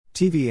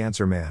TV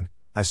Answer Man,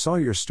 I saw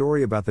your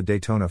story about the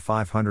Daytona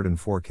 500 in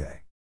 4K.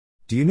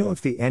 Do you know if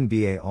the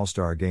NBA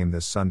All-Star Game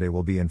this Sunday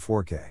will be in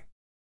 4K?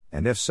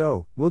 And if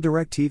so, will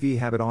DirecTV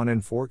have it on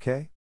in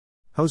 4K?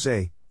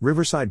 Jose,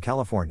 Riverside,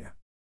 California.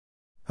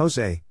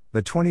 Jose,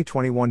 the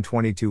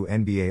 2021-22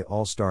 NBA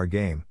All-Star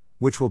Game,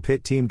 which will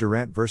pit Team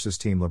Durant versus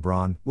Team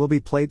LeBron, will be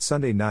played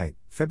Sunday night,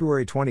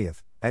 February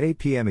 20th, at 8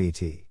 p.m.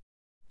 ET.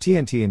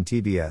 TNT and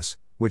TBS,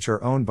 which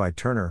are owned by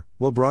Turner,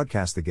 will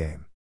broadcast the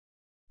game.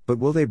 But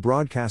will they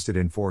broadcast it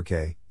in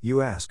 4K,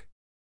 you ask?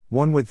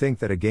 One would think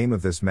that a game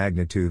of this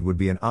magnitude would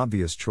be an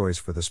obvious choice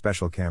for the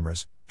special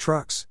cameras,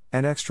 trucks,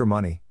 and extra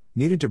money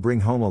needed to bring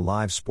home a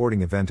live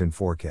sporting event in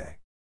 4K.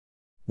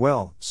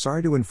 Well,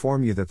 sorry to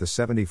inform you that the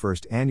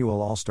 71st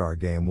Annual All-Star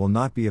Game will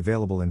not be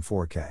available in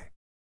 4K.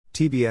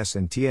 TBS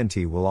and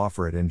TNT will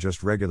offer it in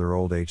just regular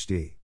old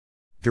HD.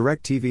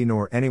 DirecTV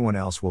nor anyone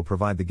else will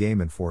provide the game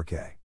in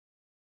 4K.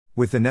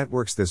 With the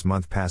networks this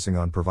month passing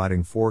on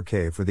providing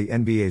 4K for the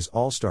NBA's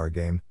All-Star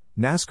Game,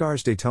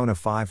 NASCAR's Daytona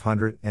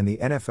 500 and the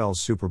NFL's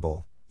Super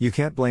Bowl, you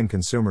can't blame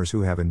consumers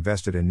who have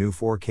invested in new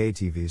 4K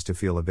TVs to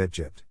feel a bit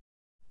gypped.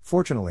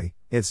 Fortunately,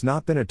 it's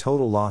not been a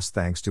total loss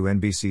thanks to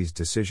NBC's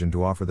decision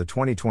to offer the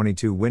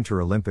 2022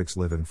 Winter Olympics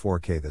live in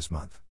 4K this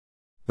month.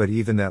 But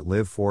even that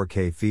live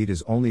 4K feed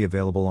is only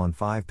available on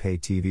 5 pay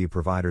TV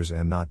providers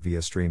and not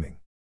via streaming.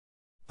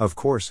 Of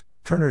course,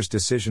 Turner's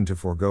decision to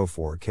forego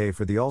 4K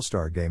for the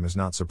All-Star Game is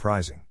not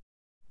surprising.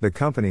 The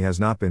company has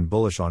not been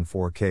bullish on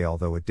 4K,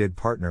 although it did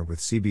partner with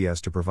CBS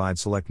to provide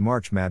select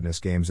March Madness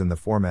games in the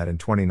format in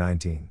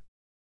 2019.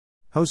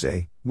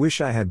 Jose,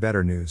 wish I had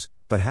better news,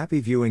 but happy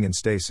viewing and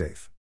stay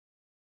safe.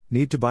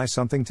 Need to buy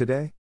something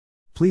today?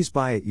 Please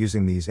buy it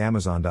using these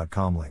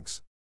Amazon.com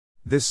links.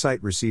 This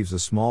site receives a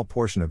small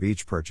portion of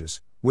each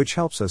purchase, which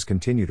helps us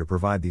continue to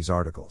provide these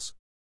articles.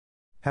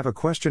 Have a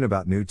question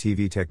about new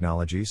TV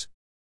technologies?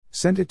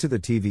 Send it to the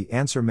TV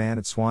Answer Man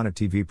at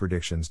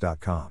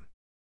swan@tvpredictions.com.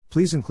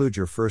 Please include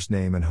your first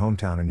name and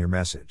hometown in your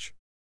message.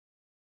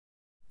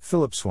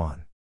 Philip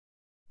Swan.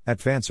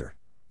 At Fancer,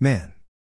 Man.